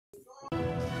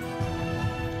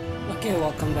Okay,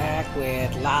 welcome back with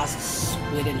Last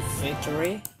Within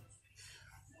Victory.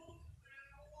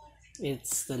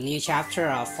 It's the new chapter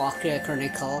of Valkyria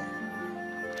Chronicles.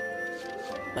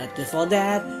 But before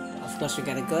that, of course, we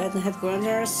gotta go ahead and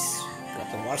headquarters, go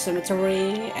to War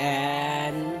Cemetery,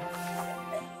 and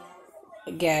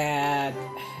get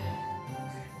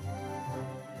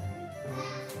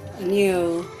a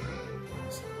new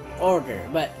order.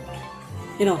 But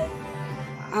you know,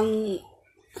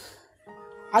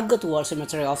 I go to War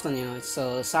Cemetery often,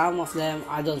 so some of them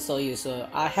I don't show you. So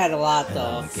I had a lot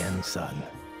of again, son.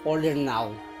 Order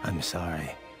now. I'm sorry.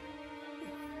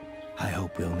 I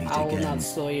hope we'll meet I will again. not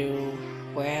show you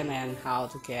when and how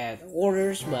to get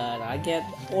orders, but I get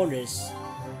orders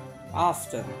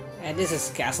often. And this is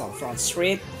Castle Front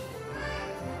Street.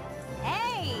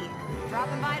 Hey,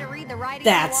 dropping by to read the writing.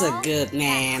 That's on the wall? a good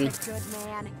man. That's a good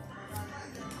man.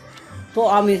 Full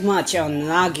army march on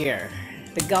Nagier.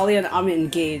 The Gallian army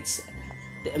engaged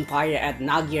the Empire at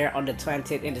Nagier on the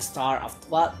 20th in the start of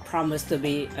what promised to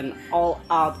be an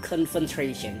all-out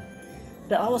confrontation.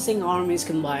 The opposing armies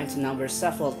combined to number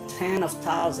several tens of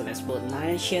thousands as both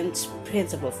nations'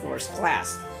 principal force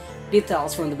class.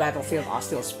 Details from the battlefield are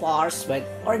still sparse, but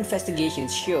our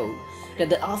investigations show that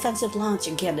the offensive launch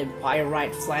against the Empire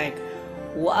right flank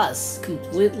was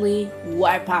completely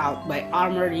wiped out by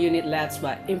armored unit led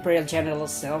by Imperial General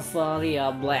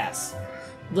BLiTZ.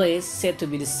 BLiTZ, said to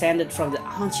be descended from the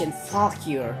ancient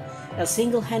Valkyria, has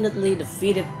single-handedly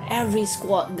defeated every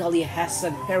squad Gallia has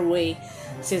sent her way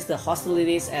since the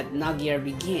hostilities at Nagier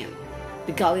began.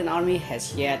 The Gallian army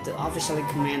has yet to officially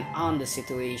comment on the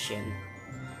situation.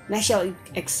 National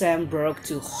exam broke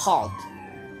to halt.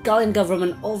 Gallian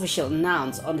government official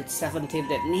announced on the 17th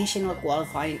that national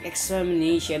qualifying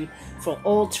examination for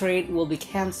all trade will be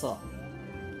cancelled.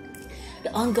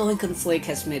 The ongoing conflict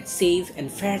has made safe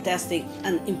and fair testing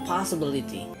an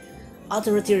impossibility.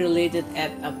 Authority related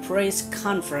at a press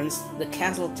conference, the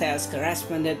cancelled test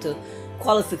corresponded to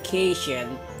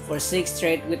qualification for 6th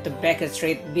trade, with the Becker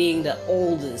trade being the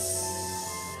oldest.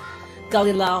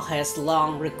 Gallian law has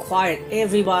long required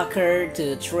every backer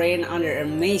to train under a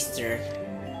maester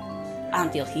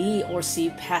until he or she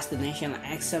passed the national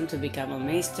exam to become a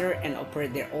maester and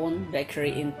operate their own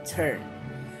bakery in turn.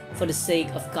 For the sake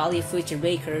of Gallia future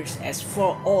bakers, as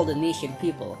for all the nation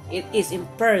people, it is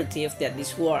imperative that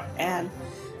this war end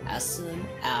as soon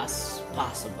as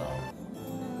possible.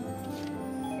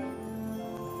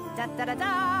 Da da da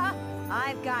da!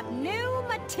 I've got new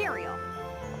material.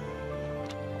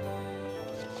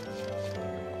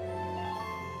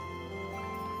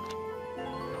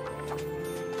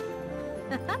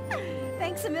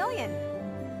 Thanks a million.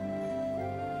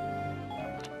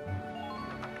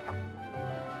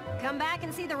 Come back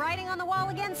and see the writing on the wall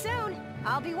again soon.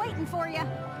 I'll be waiting for you.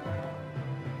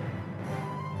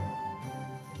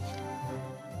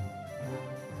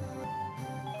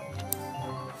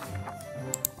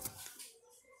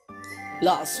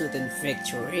 Lost Within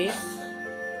Victory.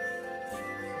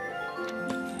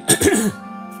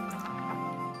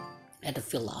 At the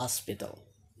field hospital.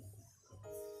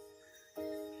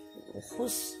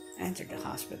 Who's entered the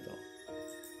hospital?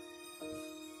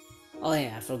 Oh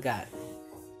yeah, I forgot.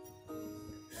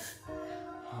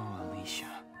 Oh, Alicia.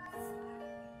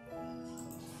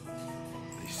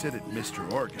 They said it missed her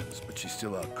organs, but she's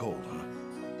still out cold, huh?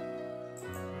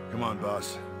 Come on,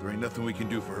 boss. There ain't nothing we can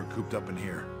do for her cooped up in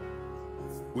here.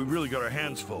 We've really got our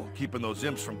hands full, keeping those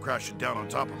imps from crashing down on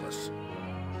top of us.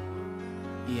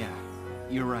 Yeah,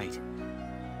 you're right.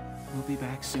 We'll be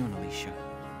back soon, Alicia.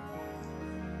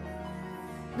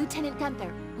 Lieutenant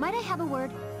Gunther, might I have a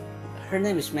word? Her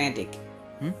name is Mantic.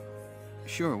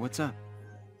 Sure, what's up?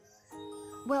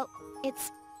 Well,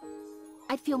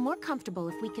 I'd feel more comfortable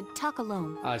if we could talk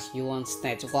alone. Oh, she wants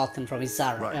Ned to welcome from his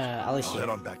Right. I'll head Alicia.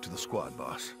 on back to the squad,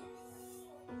 boss.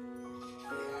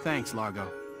 Thanks, Largo.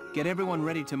 Get everyone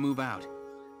ready to move out.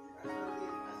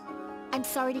 I'm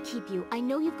sorry to keep you. I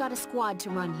know you've got a squad to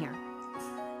run here.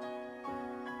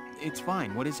 It's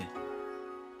fine, what is it?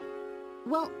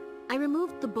 Well, I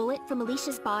removed the bullet from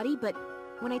Alicia's body, but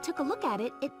when I took a look at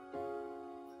it,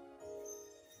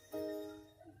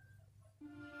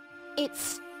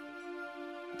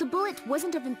 the bullet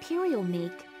wasn't of Imperial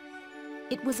make.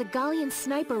 It was a Gallian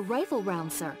sniper rifle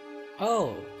round, sir.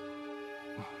 Oh,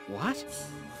 What?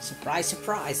 surprise,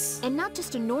 surprise. And not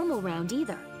just a normal round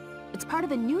either. It's part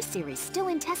of a new series, still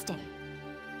in testing.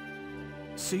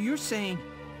 So you're saying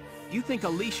you think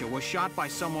Alicia was shot by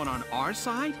someone on our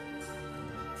side?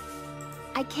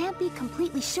 I can't be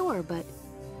completely sure, but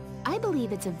I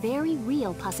believe it's a very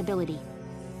real possibility.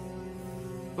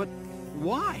 But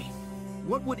why?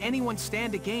 What would anyone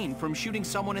stand to gain from shooting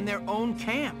someone in their own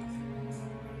camp?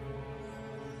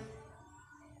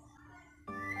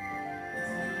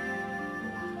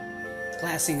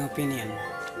 Classing opinion.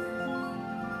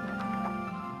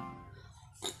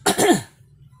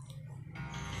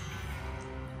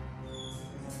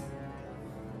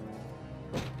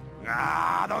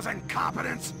 Ah, those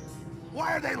incompetents!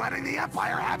 Why are they letting the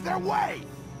Empire have their way?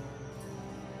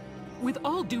 With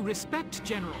all due respect,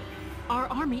 General, our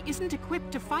army isn't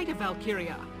equipped to fight a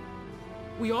Valkyria.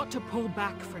 We ought to pull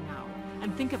back for now,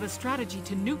 and think of a strategy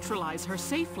to neutralize her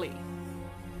safely.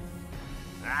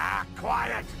 Ah,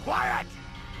 quiet! Quiet!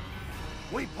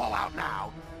 We pull out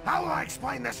now. How will I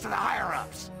explain this to the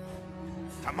higher-ups?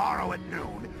 Tomorrow at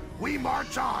noon, we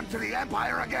march on to the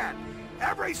Empire again.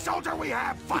 Every soldier we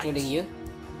have fights! Including you?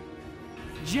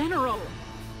 General!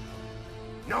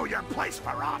 Know your place,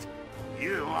 Farrat.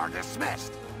 You are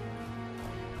dismissed.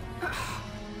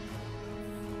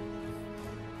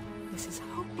 This is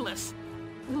hopeless.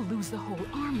 We'll lose the whole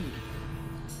army.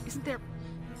 Isn't there...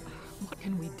 What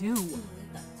can we do?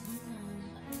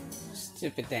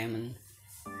 Stupid Damon.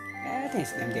 I think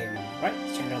it's named Damon, right?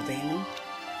 General Damon.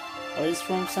 Or it's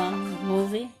from some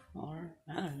movie? Or,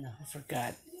 I don't know, I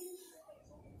forgot.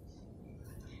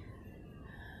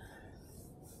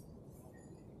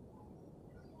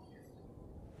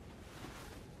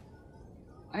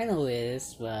 I know who it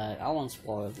is, but I won't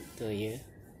spoil it to you.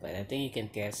 But I think you can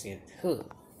guess it. Who?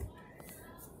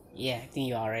 Yeah, I think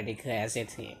you already guessed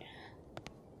it here.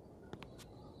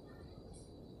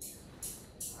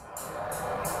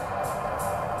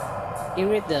 You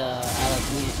read the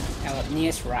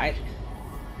news, right?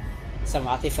 Some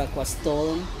artifact was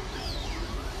stolen.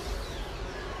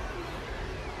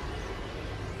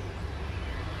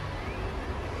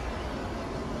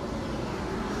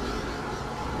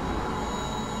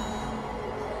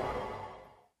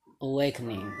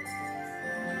 Awakening.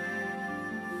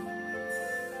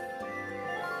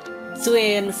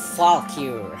 Twin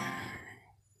Valkyria.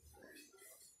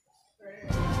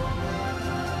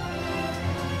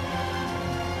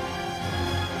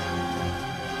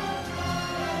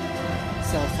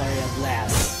 Valkyria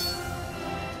blast.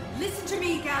 Listen to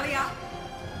me, Gallia.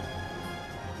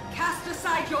 Cast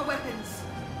aside your weapons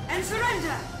and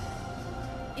surrender.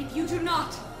 If you do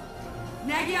not,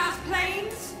 Nagyar's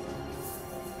plains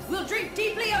will drink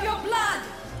deeply of your blood.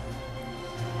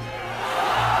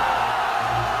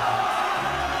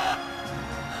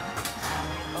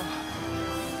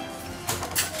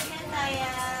 Wait a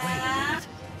minute.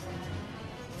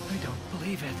 I don't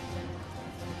believe it.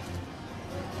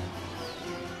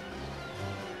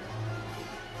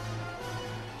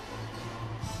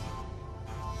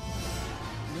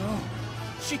 No,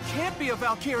 she can't be a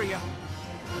Valkyria.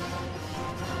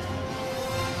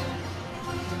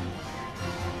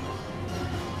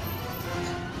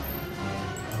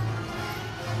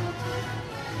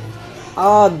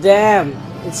 Oh damn,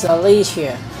 it's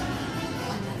Alicia.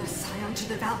 Another scion to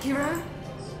the Valkyria?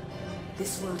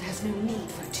 This world has no need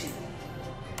for two.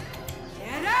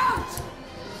 Get out!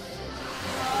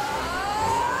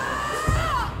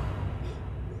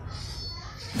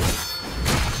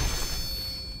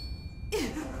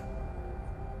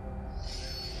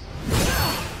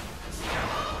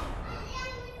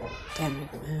 Damn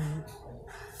it, man.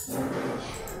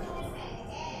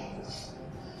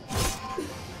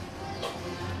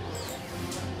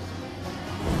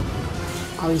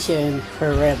 Alicia and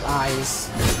her red eyes.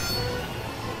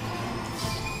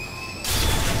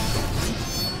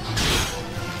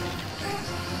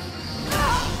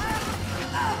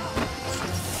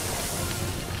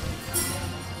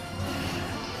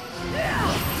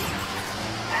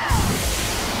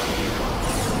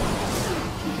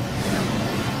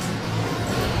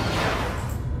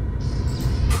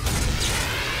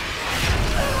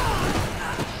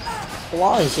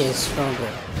 Why is she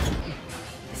stronger?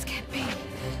 This can't be.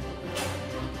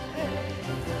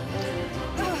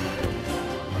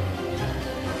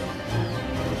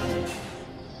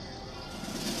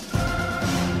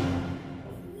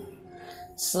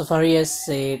 Valkyria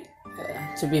said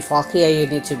to be Valkyria you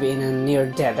need to be in a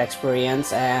near-death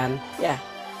experience, and yeah,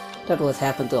 that would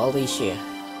happen to Alicia.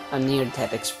 A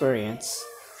near-death experience.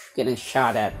 Getting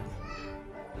shot at.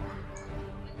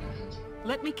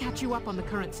 Let me catch you up on the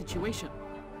current situation.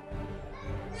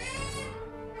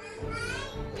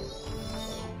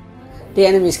 The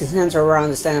enemy's center around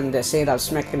the stand the setup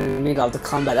smack in the middle of the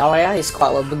combat area. His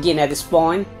squad will begin at this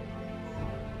point.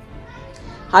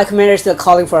 High Commander is still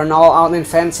calling for an all-out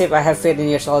offensive. I have faith in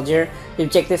your soldier. The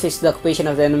objective is the occupation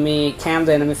of the enemy camp.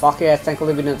 The enemy Valkyria has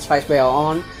thankfully been neutralized by our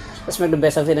own. Let's make the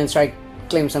best of it and try to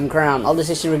claim some ground. All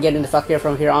decisions regarding the Valkyria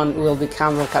from here on will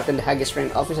become from Captain the highest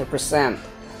rank officer present.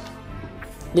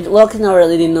 Did Welkin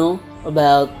already know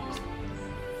about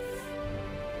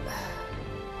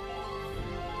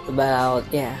about,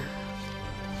 yeah,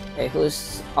 okay,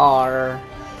 who's are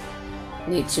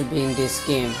need to be in this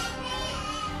game.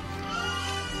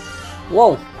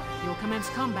 Whoa! You'll commence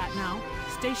combat now.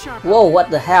 Stay sharp. Whoa, what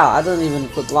the hell? I don't even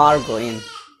put Largo in.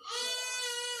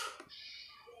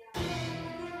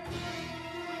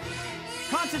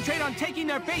 Concentrate on taking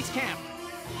their base camp.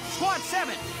 Squad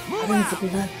 7, move I'm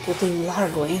out! not putting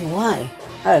Largo in. Why?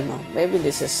 I don't know. Maybe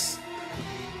this is.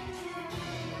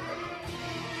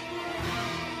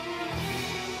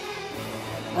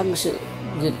 I'm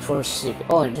good for ship.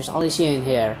 Oh, there's Alicia in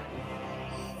here.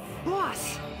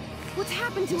 Boss, what's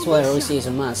happened to That's why Alicia? Rosie is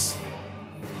a must.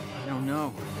 I don't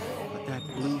know, but that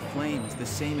blue flame is the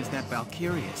same as that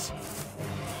Valkyria's.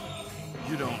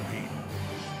 You don't mean...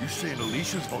 You saying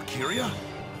Alicia's Valkyria?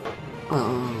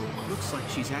 Looks like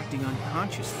she's acting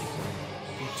unconsciously.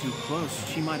 Get too close,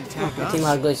 she might attack I us. think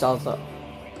Largo is also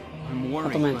I'm worried,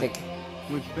 automatic. but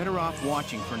we're better off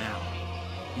watching for now.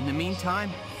 In the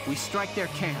meantime, we strike their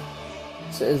camp.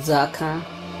 So it's Zaka.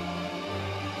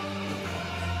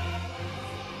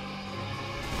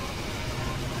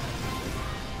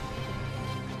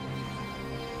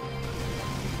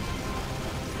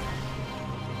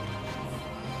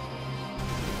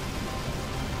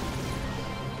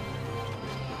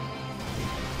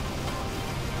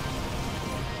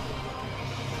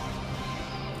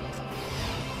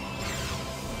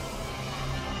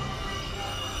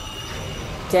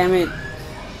 Damn it.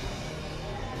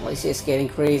 Alicia is getting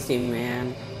crazy,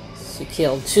 man. She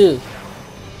killed 2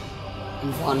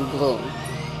 in one blow.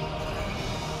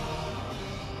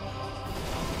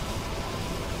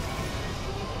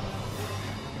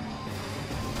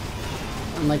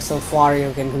 Unlike so far,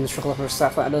 you can control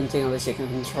herself. I don't think Alicia can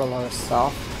control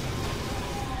herself.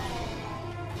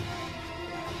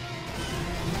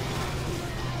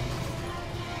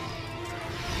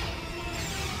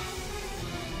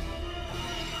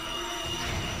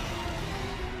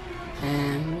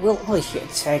 And will Alicia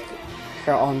attack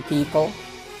her own people?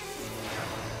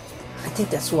 I think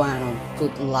that's why I don't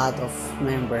put a lot of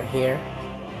member here.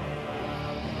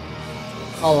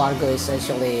 All Largo is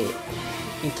actually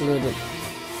included.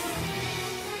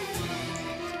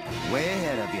 Way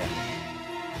ahead of you.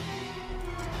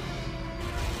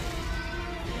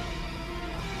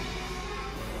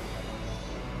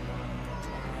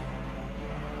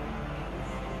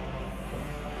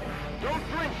 Don't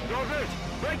flinch, soldiers!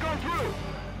 Break on through!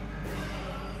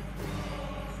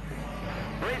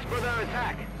 Brace for their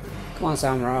attack! Come on,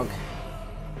 Samrock.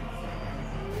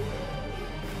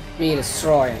 Be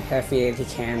destroyed, heavy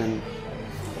anti-cannon.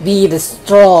 Be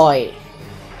destroyed!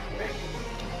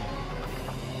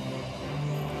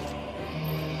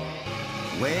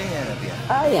 Way ahead of you.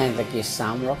 I ain't like use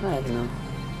Samrock, I don't know.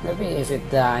 Maybe if it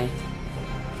die,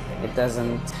 it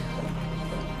doesn't.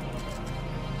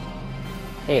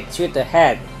 Hey, shoot the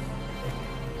head.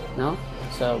 No?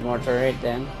 So mortar hit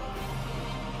then.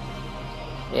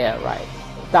 Yeah, right.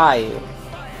 Die you.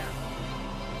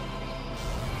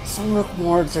 Samrock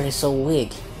mortar is so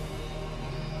weak.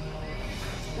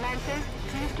 Lancer,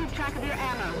 please keep track of your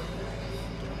ammo.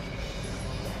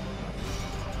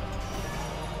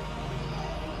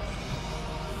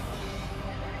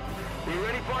 Be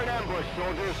ready for an ambush,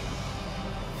 soldiers!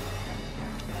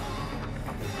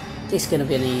 This is gonna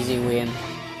be an easy win.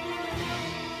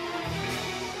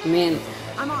 I mean,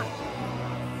 I'm on.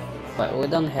 but we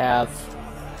don't have.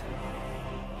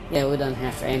 Yeah, we don't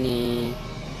have any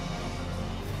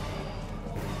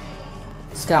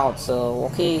scouts, so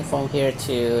walking from here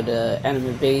to the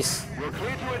enemy base We're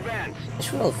clear to advance!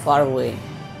 is real far away.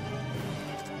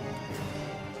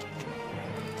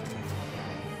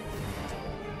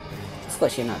 Of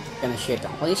course, you're not gonna shoot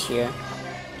Alicia.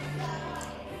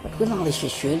 But will Alicia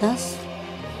shoot us?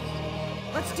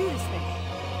 Let's do this thing.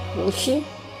 Will she?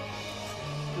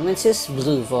 I mean, she's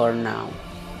blue for now,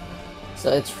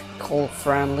 so it's cold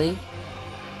friendly.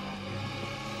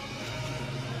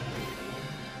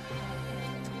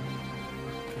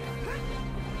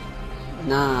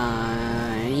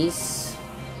 Nice.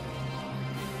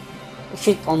 It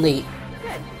should only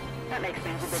Good. That makes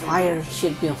things a bit fire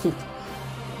should be only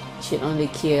should only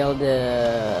kill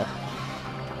the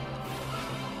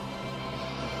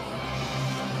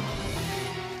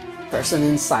person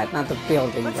inside, not the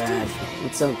building, Let's do but this.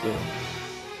 it's okay.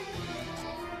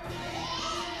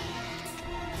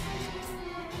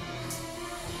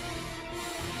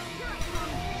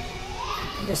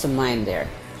 There's a mine there.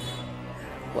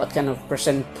 What kind of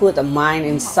person put a mine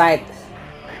inside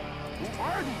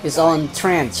his own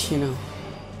trench, you know?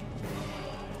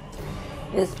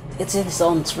 It's in his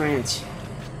own trench.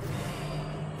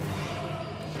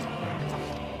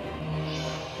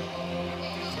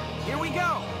 Here we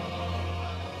go!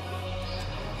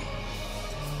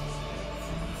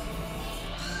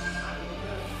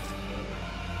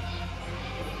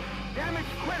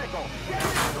 critical! Get it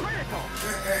critical!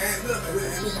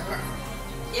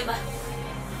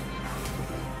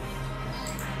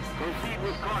 Proceed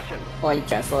with caution.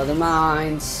 Watch out for the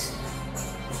mines.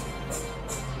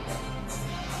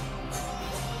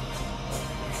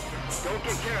 Don't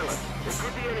get careless. It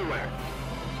could be anywhere.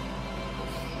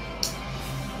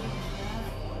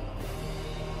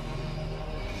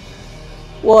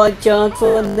 Watch out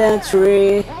for that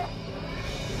tree.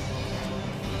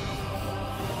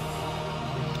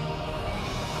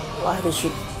 Why we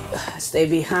should stay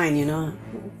behind, you know?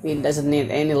 He doesn't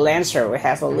need any lancer. We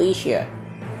have Militia.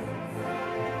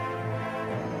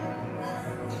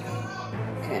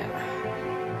 Yeah.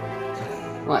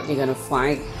 What, you gonna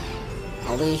fight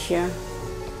Militia?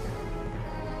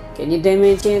 Can you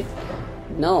damage it?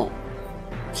 No.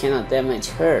 Cannot damage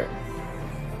her.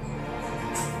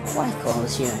 Why call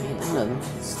Militia? I don't know.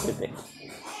 Stupid.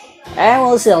 I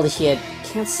will sell the shit.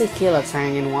 Can't she kill a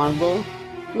tank in one blow?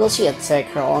 Will she attack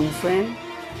her own friend?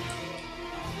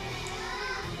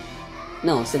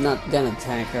 No, she's not gonna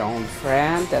attack her own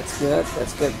friend. That's good,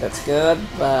 that's good, that's good,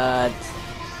 but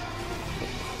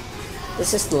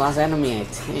this is the last enemy, I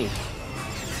think.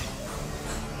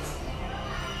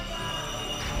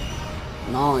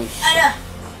 Nice.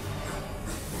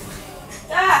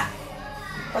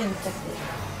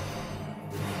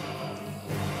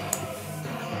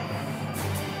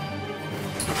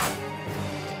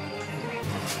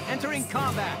 Entering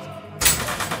combat.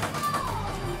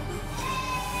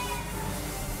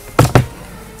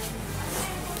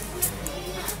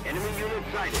 Enemy unit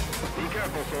sighted. Be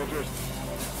careful, soldiers.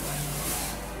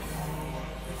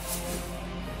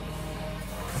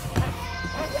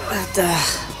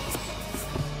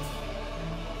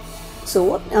 So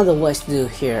what otherwise to do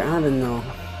here? I don't know.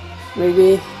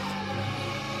 Maybe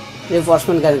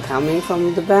reinforcement gonna coming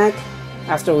from the back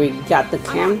after we got the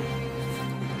camp.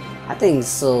 I think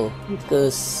so,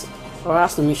 because for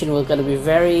us the mission was gonna be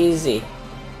very easy.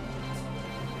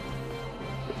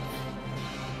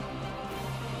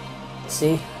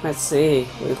 Let's see.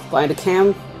 We find the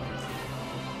camp.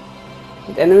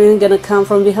 Is the enemy gonna come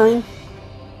from behind?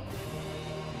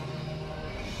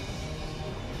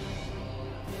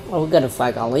 Or we're gonna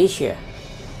fight Gallia?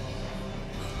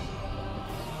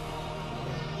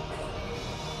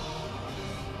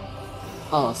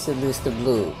 Oh, so lose the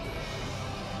blue.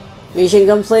 Mission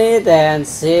complete, and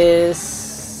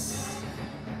she's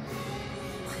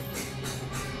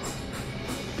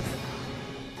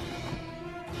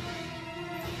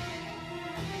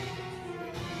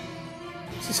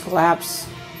collapsed.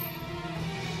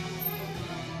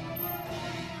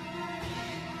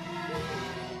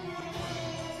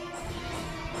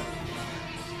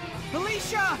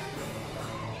 Militia!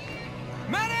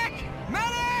 Medic!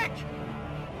 Medic!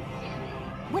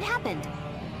 What happened?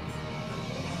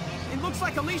 It looks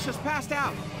like Alicia's passed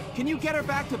out. Can you get her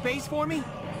back to base for me?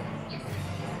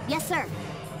 Yes, sir.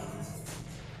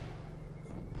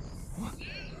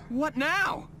 What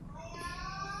now?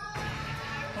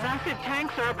 Massive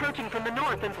tanks are approaching from the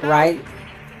north and south. Right.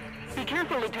 Be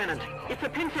careful, Lieutenant. It's a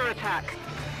pincer attack.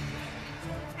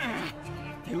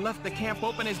 They left the camp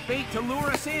open as bait to lure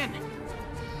us in.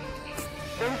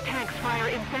 Those tanks fire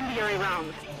incendiary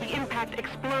rounds. The impact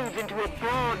explodes into a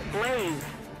broad blaze.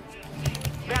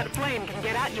 That flame can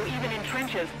get at you even in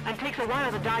trenches, and takes a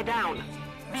while to die down.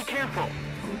 Be careful.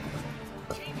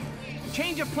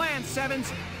 Change of plans,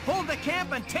 Sevens. Hold the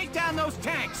camp and take down those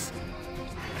tanks.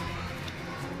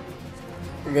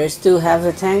 They still have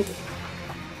a tank.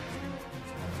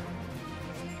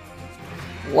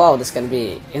 Wow, this is gonna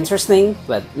be interesting,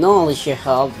 but not only should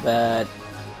help, but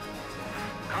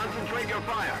Concentrate your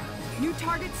fire. New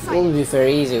target it sighted. will be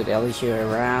very easy with Alicia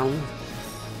around.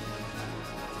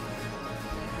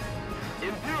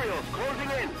 Imperials closing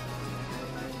in.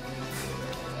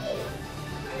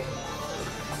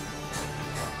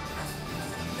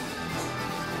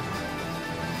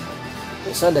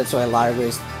 So that's why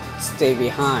Largo stay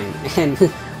behind, and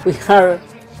we are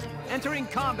Entering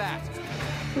combat.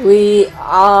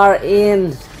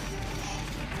 in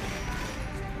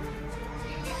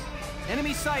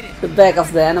Enemy sighted. the back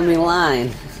of the enemy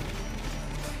line.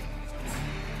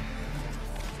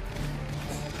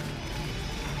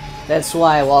 That's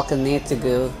why Vulcan need to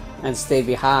go and stay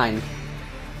behind,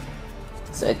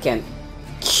 so it can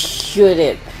shoot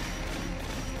it.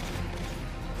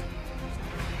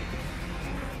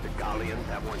 The Gallians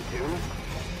have one too.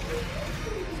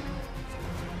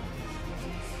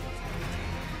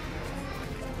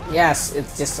 Yes,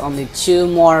 it's just only 2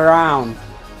 more rounds.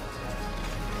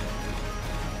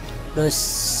 Those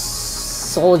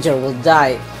soldier will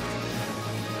die.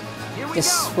 Here we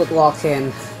Just go. put lock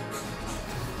in.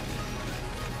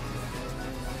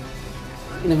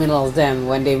 in the middle of them.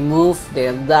 When they move,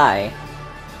 they'll die.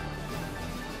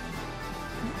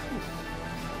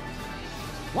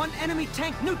 One enemy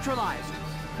tank neutralized.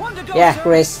 One to go, Yeah, sir.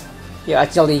 Chris, you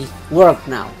actually work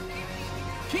now.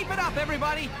 Keep it up,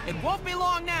 everybody. It won't be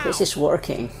long now. This is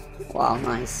working. Wow,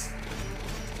 nice.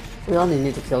 We only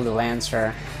need to kill the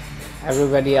Lancer.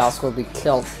 Everybody else will be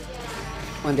killed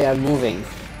when they are moving.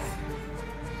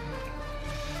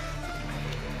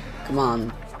 Come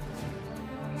on.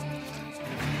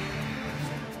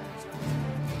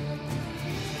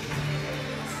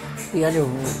 The other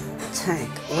tank.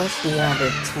 Where's the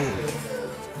other tank?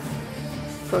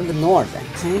 From the north, I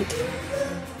think.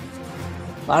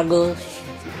 Largo.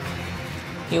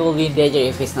 He will be in danger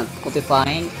if he's not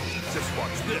fortifying. Just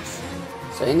watch this.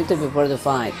 So you need to be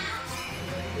fortified.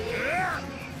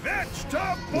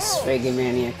 Vegetable! This Faggy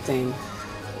Maniac thing.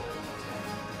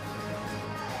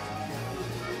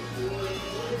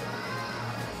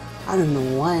 I don't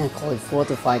know why I call it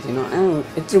fortified, you know. I don't,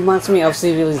 it reminds me of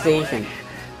Civilization.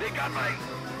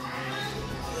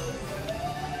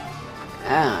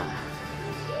 Ah.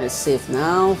 Let's save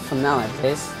now, for now at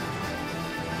least.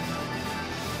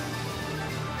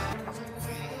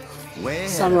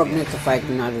 Some need to fight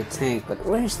another tank, but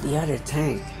where's the other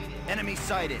tank? Enemy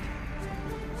sighted.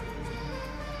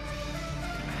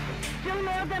 Still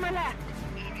more of them are left.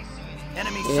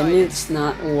 Enemy It sighted. needs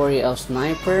not worry of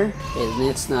sniper. It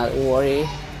needs not worry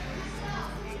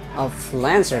of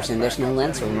lancers, and there's no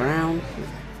lancer around.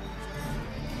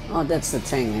 Oh, that's the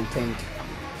tank, I think.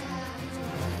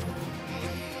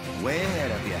 Way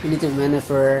ahead of you. You need to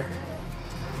maneuver.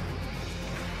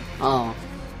 Oh,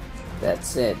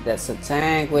 that's it. That's a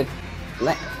tank with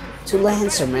two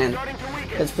lancer, man.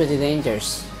 That's pretty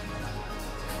dangerous.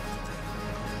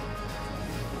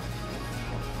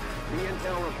 The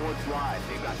intel reports live.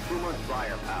 They've got too much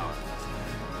firepower.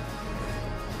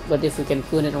 But if we can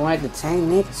put it right, the tank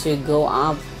needs to go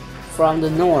up from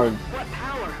the north. What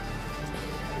power?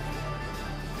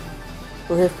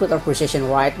 If we put our position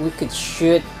right, we could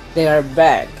shoot their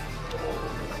back.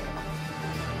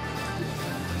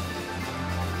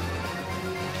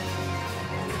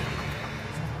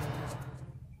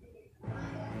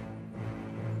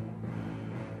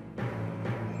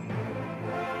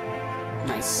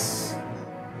 Nice.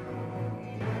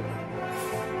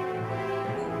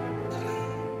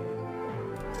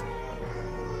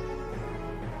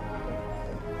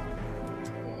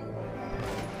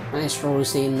 Nice,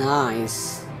 Rosie,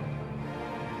 nice.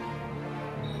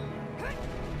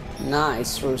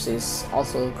 Nice, Rosie is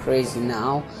also crazy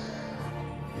now.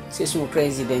 She's more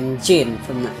crazy than Jin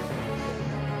from that.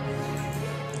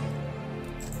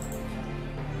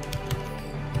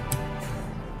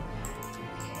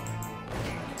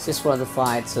 This is for the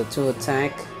fight, so 2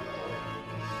 attack.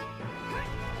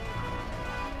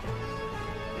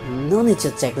 No need to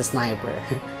attack the sniper.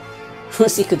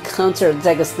 Rosie could counter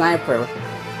attack a sniper.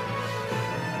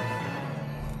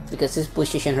 Because she's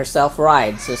positioned herself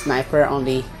right, so sniper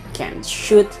only can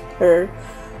shoot her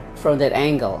from that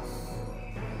angle.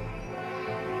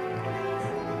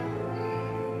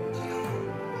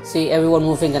 See, everyone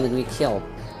moving gonna be killed.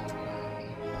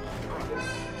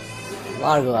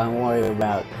 Largo I'm worried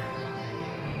about.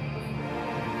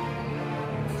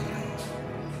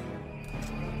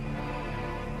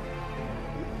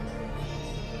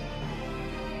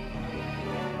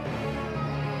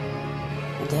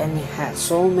 And the enemy had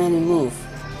so many moves.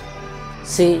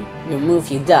 See, you move,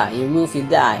 you die. You move, you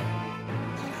die.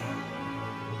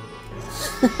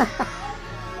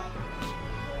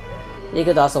 You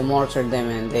could also mortar them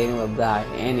and they will die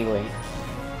anyway.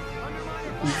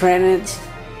 Granted,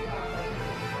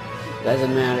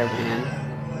 doesn't matter, man.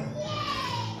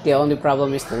 The only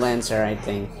problem is the Lancer, I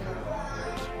think.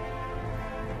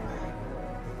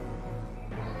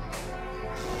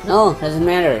 No, doesn't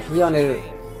matter. He only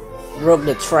broke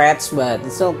the threats, but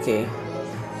it's okay.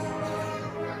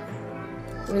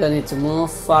 We don't need to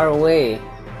move far away.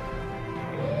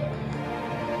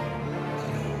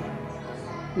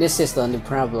 This is the only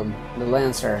problem, the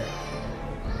Lancer.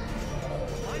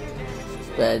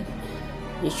 But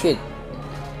you should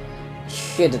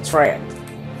shoot the threat.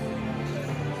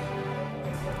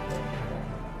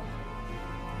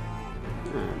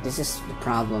 This is the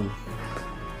problem.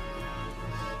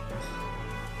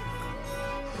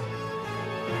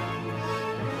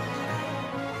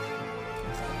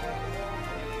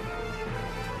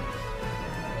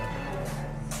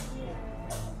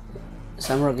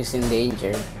 Samrock is in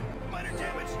danger.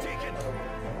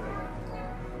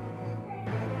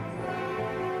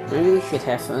 Maybe we should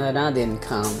have Nadine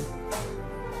come.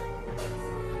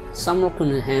 Samrock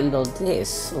couldn't handle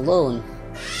this alone.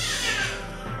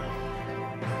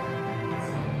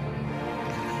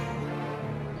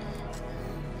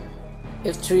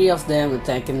 If 3 of them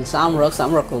attacking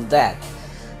Samrock will dead.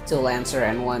 2 Lancer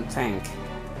and 1 tank.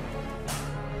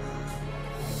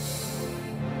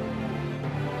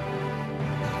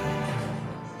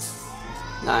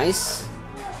 Nice.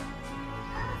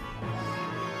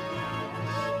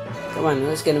 Come on,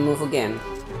 who's gonna move again?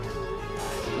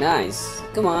 Nice.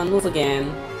 Come on, move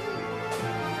again.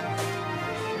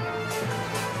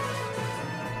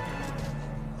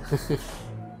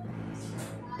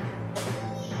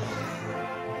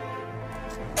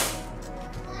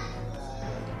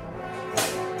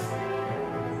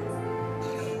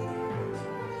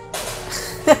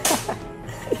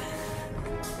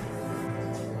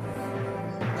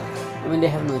 I mean, they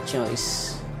have no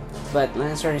choice. But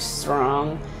Lancer is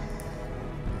strong.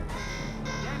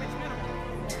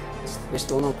 There's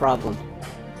still no problem.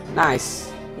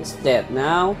 Nice. He's dead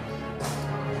now.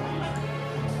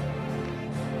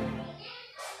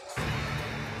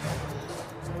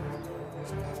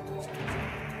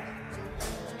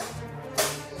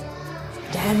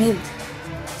 Damn it.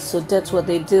 So that's what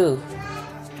they do.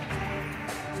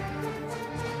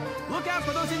 Look out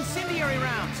for those incendiary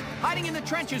rounds! Hiding in the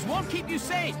trenches won't keep you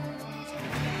safe!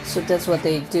 So that's what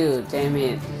they do, damn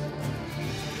it.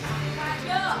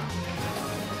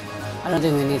 I don't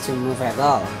think we need to move at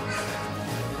all.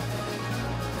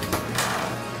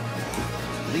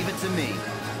 Leave it to me.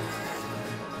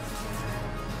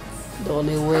 The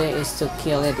only way is to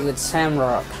kill it with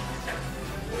Samrock.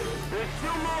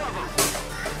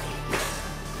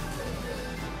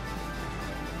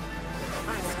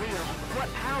 Unreal. What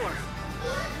power?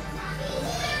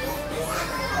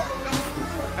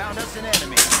 Found us an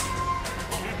enemy.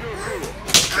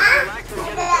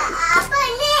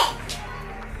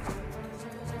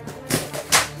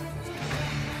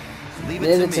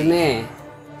 Leave it to me.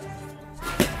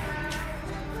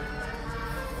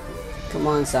 Come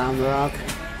on, Samrock.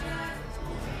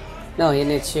 No, you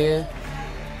need to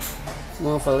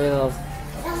move a little.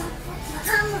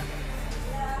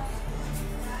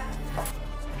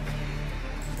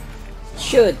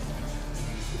 Shoot!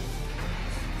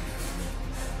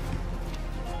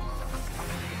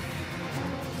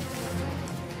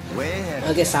 Way ahead.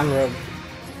 Okay, Samrock.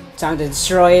 Time to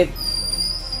destroy it.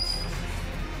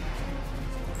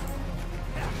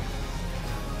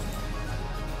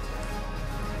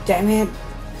 Damn it!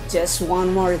 Just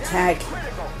one more attack.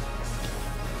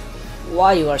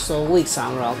 Why you are so weak,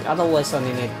 Samrock? Otherwise,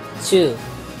 only need 2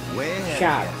 Way ahead.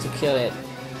 shots to kill it.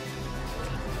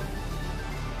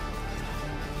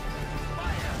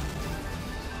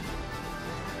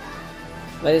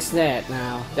 But it's that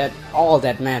now. That all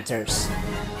that matters.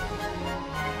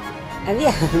 And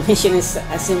yeah, the mission is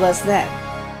as simple as that.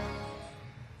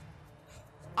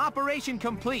 Operation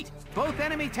complete. Both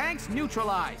enemy tanks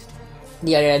neutralized.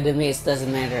 The other enemies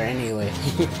doesn't matter anyway.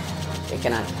 They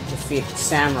cannot defeat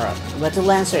Samrock. But the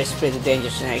Lancer is pretty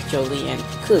dangerous actually and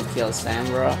could kill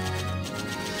Samrock.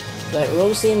 But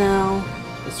Rosie now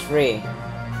is free.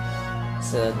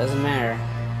 So it doesn't matter.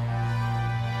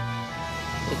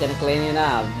 We're gonna clean it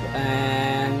up,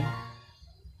 and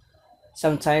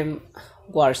sometimes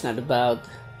war is not about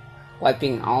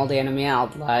wiping all the enemy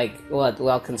out like what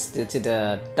Welkins did to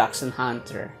the Dachshund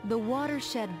Hunter. The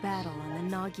watershed battle on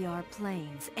the Magyar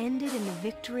Plains ended in the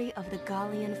victory of the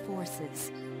Gallian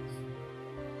forces.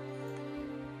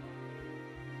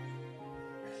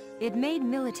 It made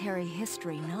military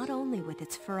history not only with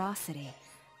its ferocity,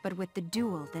 but with the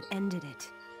duel that ended it.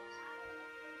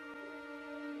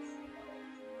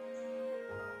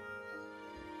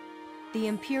 The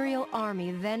Imperial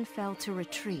army then fell to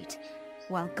retreat,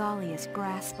 while Gallia's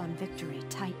grasp on victory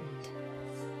tightened.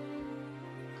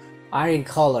 Iron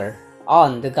color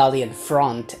on the Gallian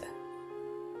front.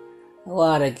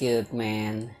 What a good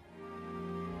man.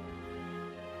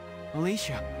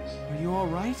 Alicia, are you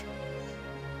alright?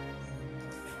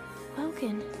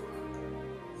 Logan,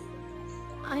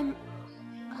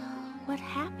 what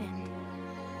happened?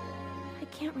 I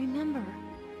can't remember.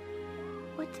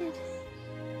 What did...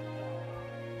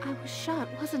 I was shot,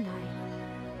 wasn't I?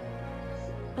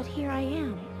 But here I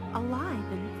am,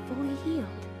 alive and fully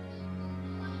healed.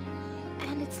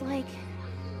 And it's like...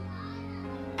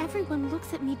 everyone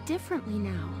looks at me differently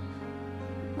now.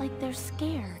 Like they're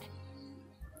scared.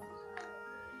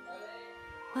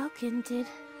 Welkin,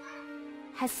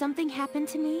 has something happened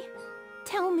to me?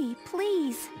 Tell me,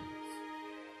 please!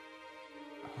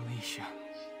 Alicia.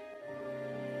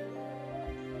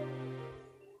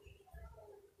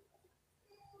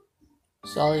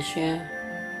 So Alicia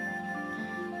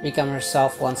become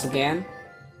herself once again.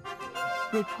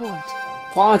 Report.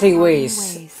 Parting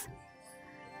ways.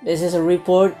 This is a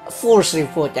report, force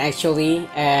report actually,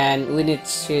 and we need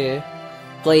to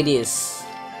play this.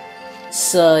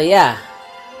 So yeah,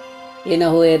 you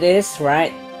know who it is,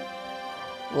 right?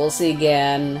 We'll see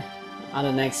again on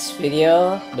the next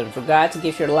video. Don't forget to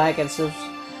give your like and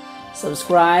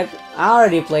subscribe. I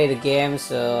already played the game,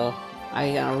 so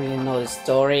I don't really know the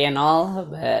story and all,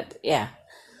 but yeah,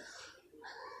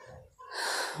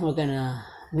 we're gonna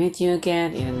meet you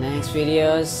again in the next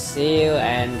videos. See you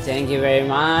and thank you very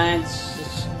much.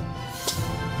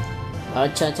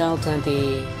 Ciao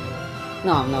 20.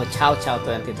 No, Ciao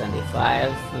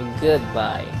 2025.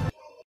 Goodbye.